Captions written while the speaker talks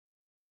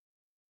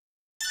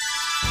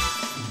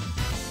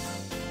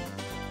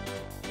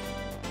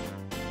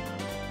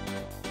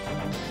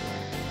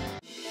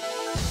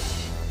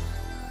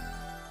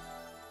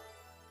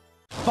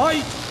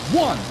Fight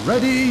one.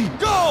 Ready,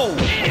 go!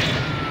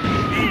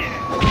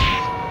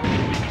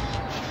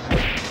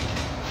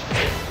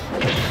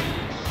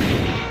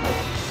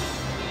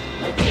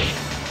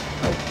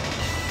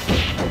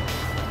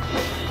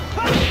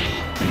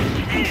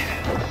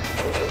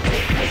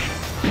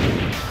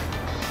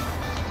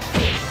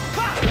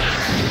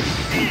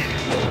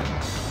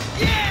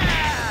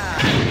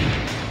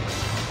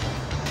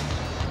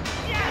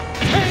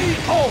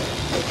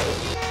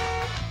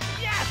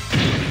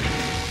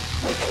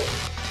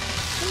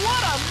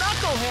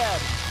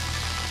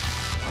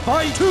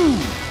 Fight two,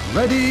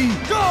 ready,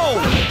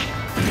 go!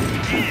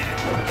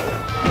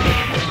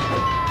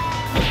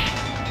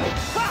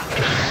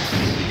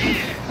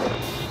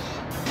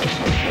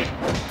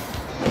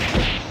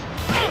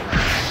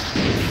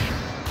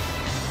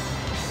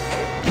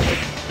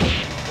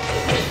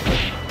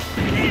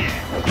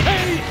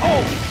 KO!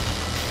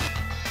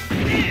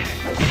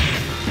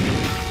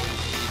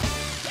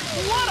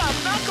 What a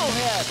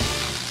knucklehead!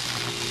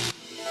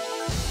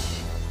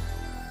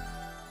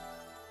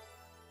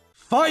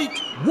 Fight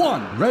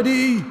one,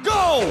 ready,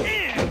 go!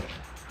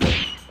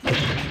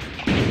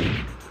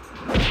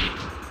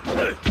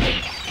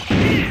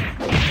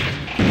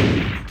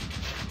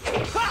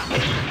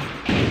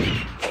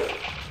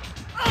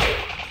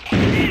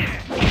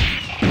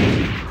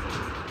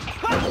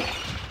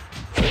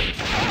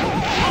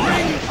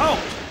 Ring out!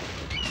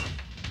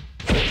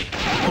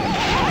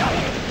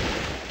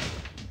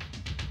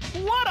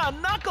 What a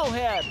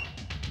knucklehead!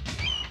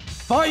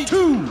 Fight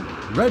two,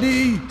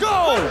 ready,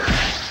 go!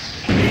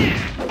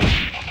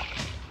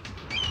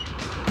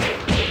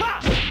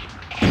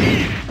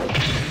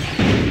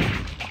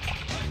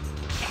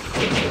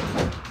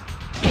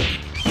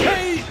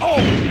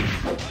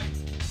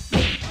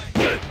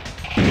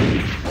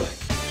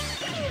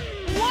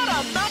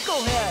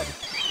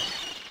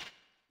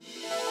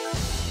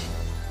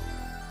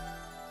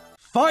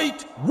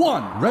 Fight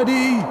one,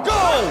 ready, go!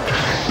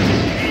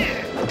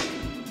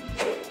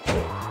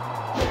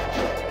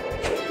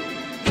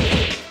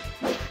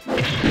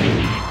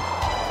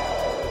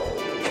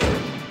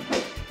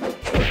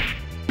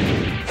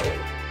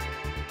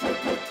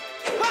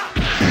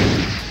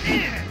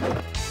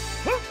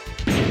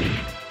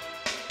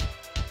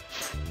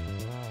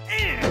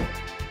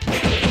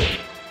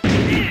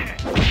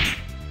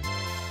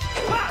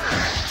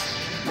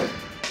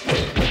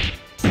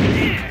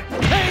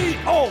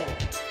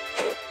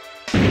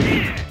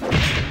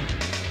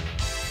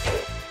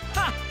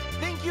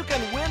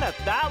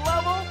 That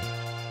level?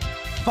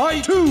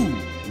 Fight two,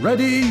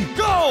 ready,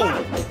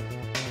 go!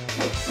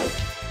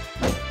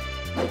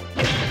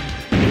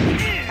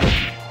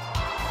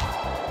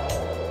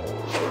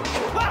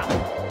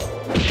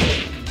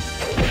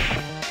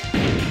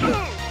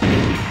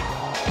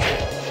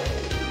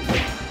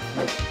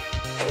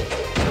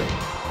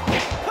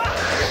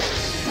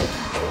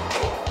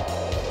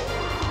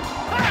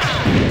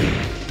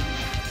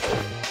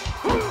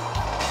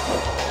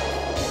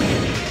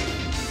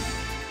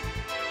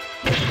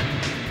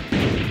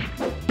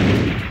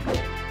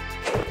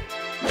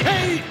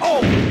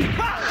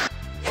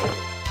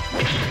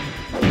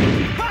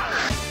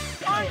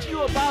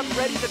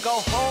 Ready to go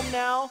home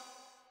now?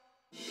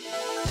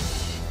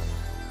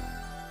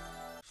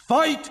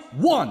 Fight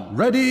one,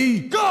 ready,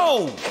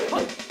 go!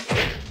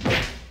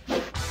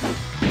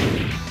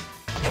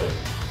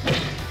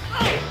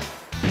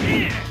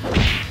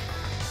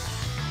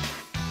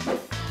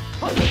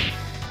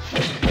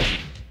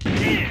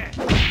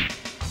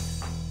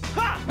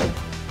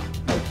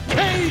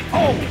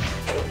 KO!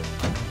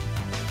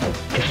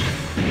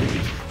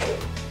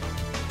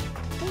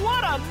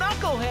 What a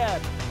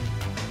knucklehead!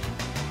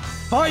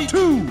 Fight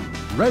two,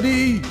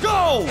 ready,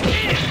 go!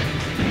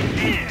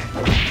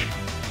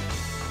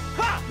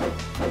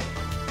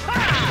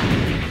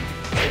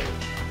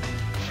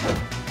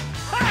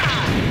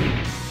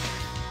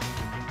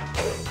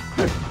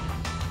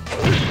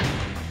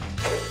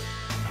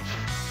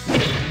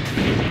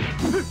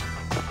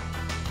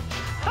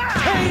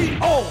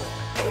 KO!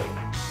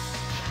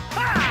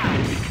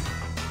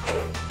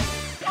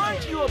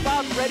 Aren't you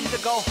about ready to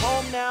go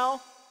home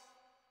now?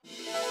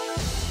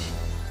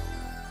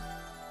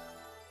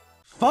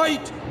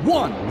 Fight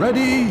one,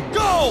 ready,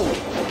 go!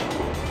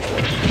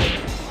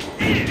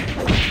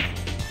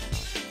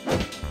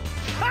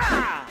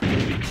 Ha!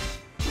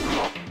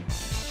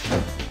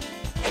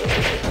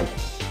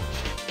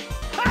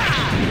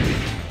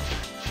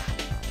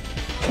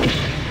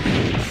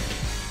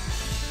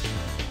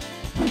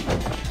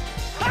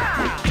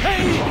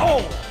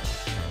 KO!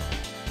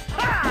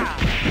 Ha!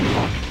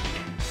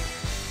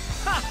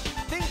 Ha!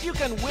 Think you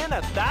can win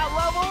at that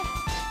level?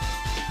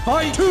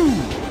 Fight two,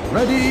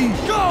 ready,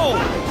 go!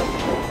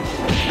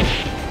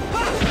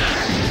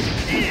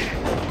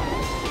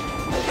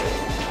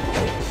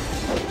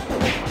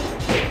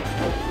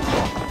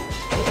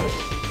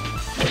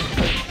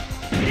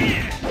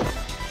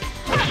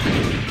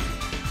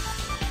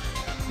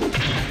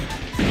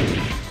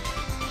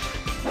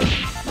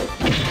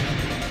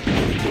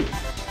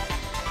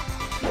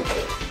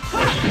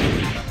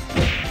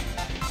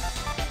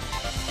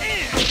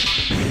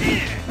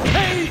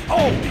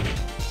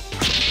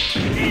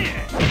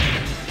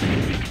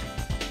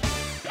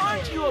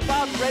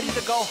 about ready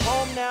to go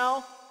home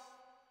now?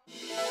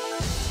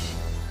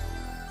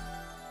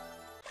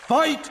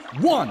 Fight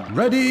 1,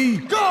 ready,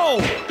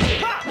 go!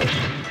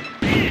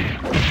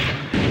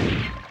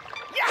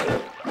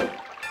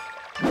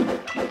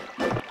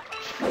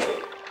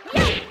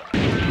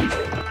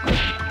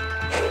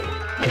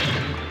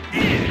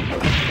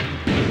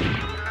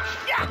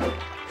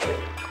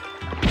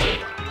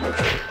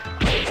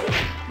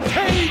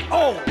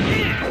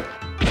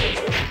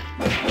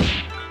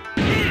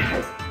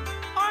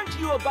 Aren't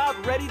you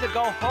about ready to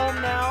go home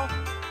now?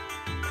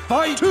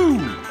 Fight 2,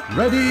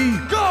 ready,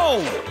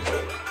 go!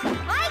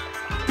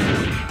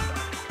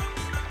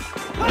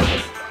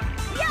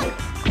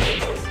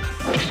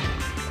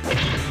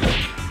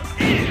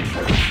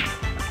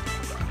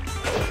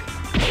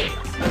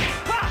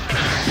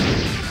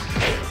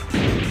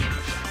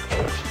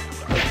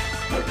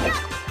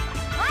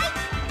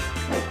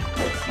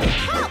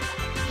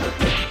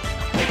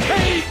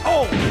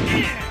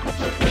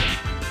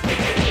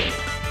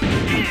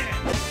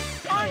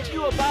 Aren't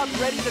you about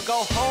ready to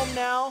go home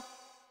now?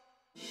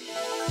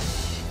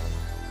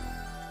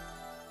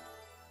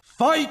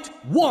 Fight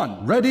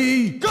 1,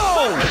 ready,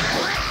 go!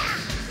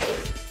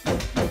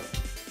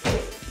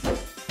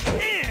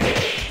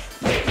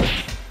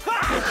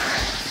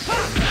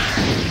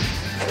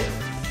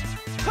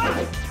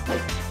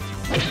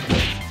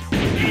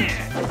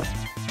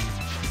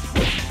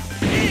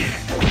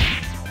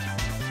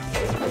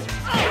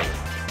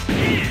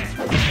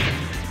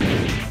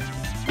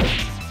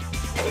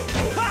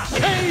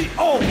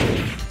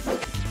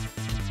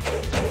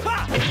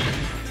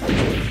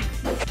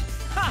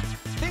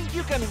 Think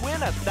you can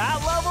win at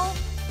that level?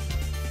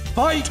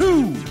 Fight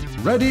 2,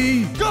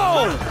 ready,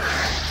 go!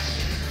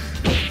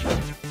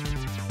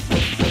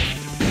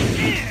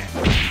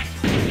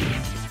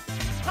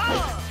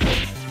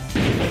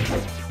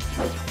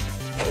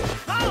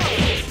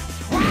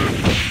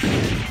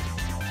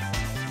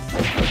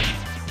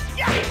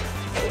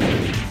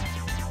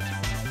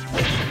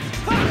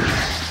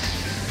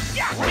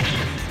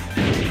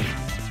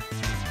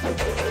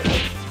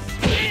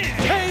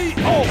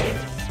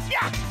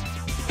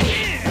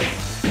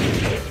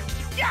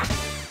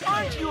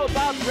 Aren't you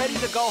about ready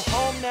to go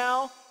home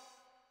now?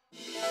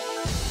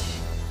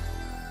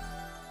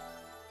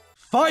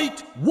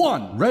 Fight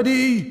 1,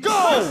 ready,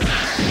 go!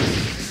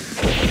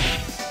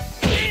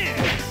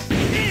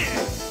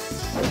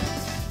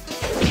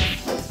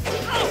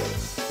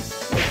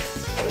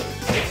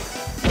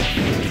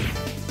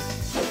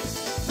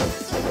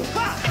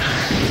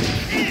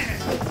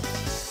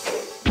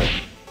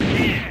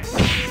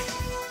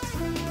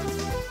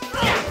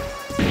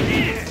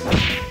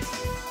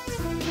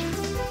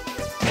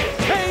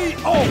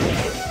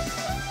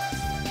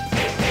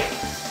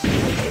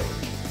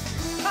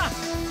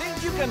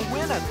 Think you can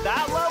win at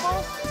that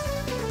level?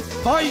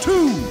 Fight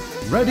 2,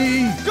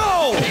 ready,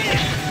 go!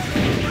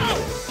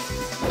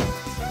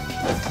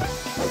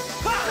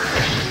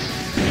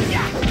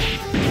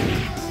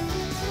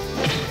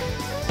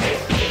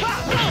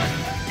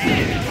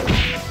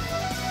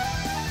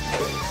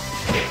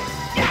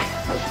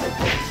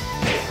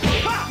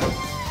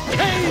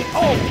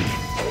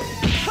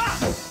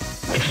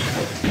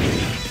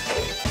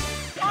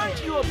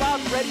 Aren't you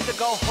about ready to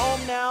go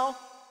home now?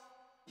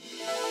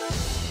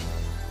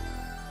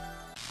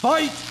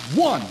 Fight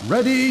 1,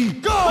 ready,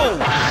 go!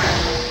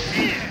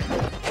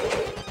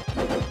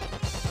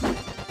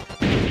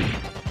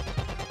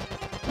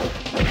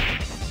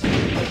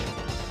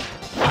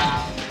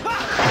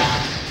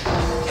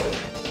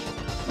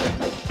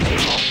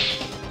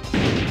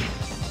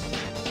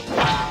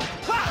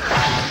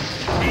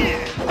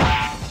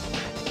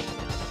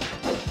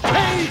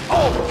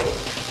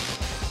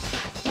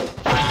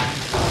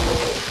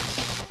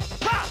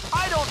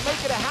 I don't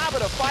make it a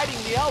habit of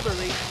fighting the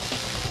elderly.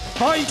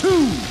 Fight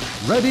 2,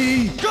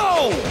 ready,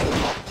 go!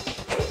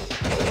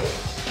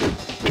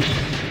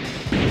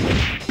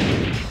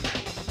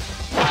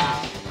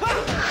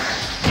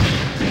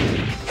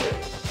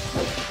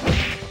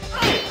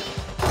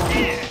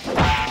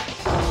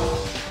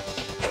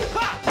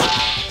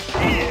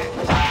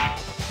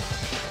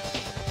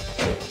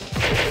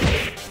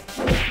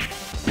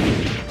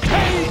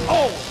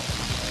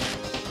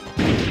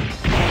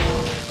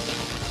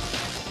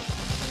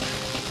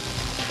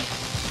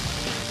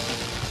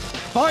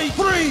 Fight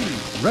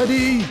 3,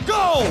 ready,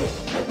 go!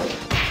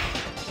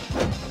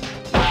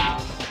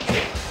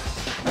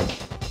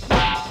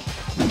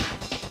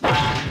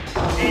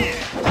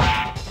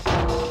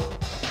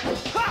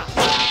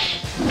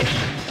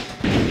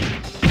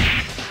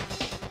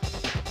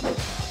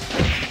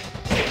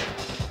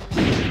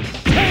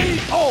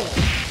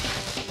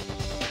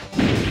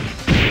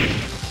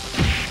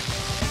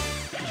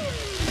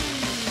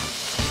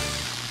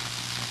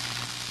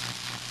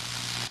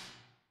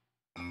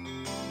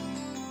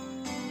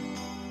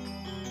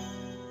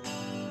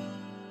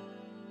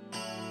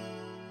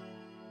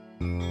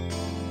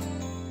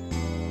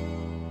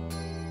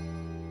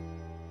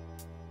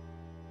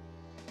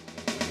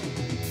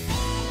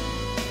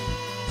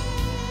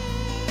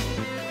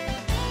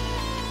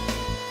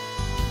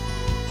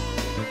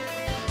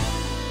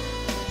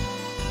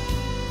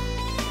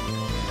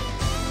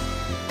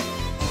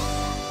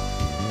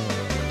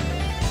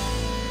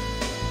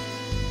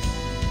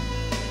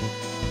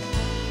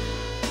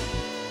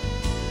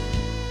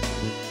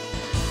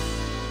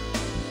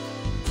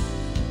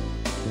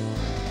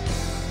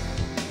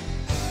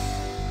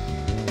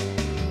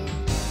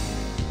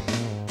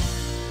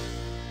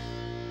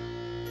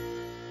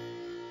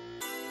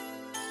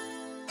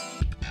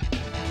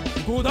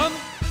 5段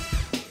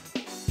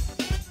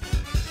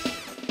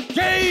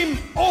Game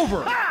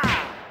over!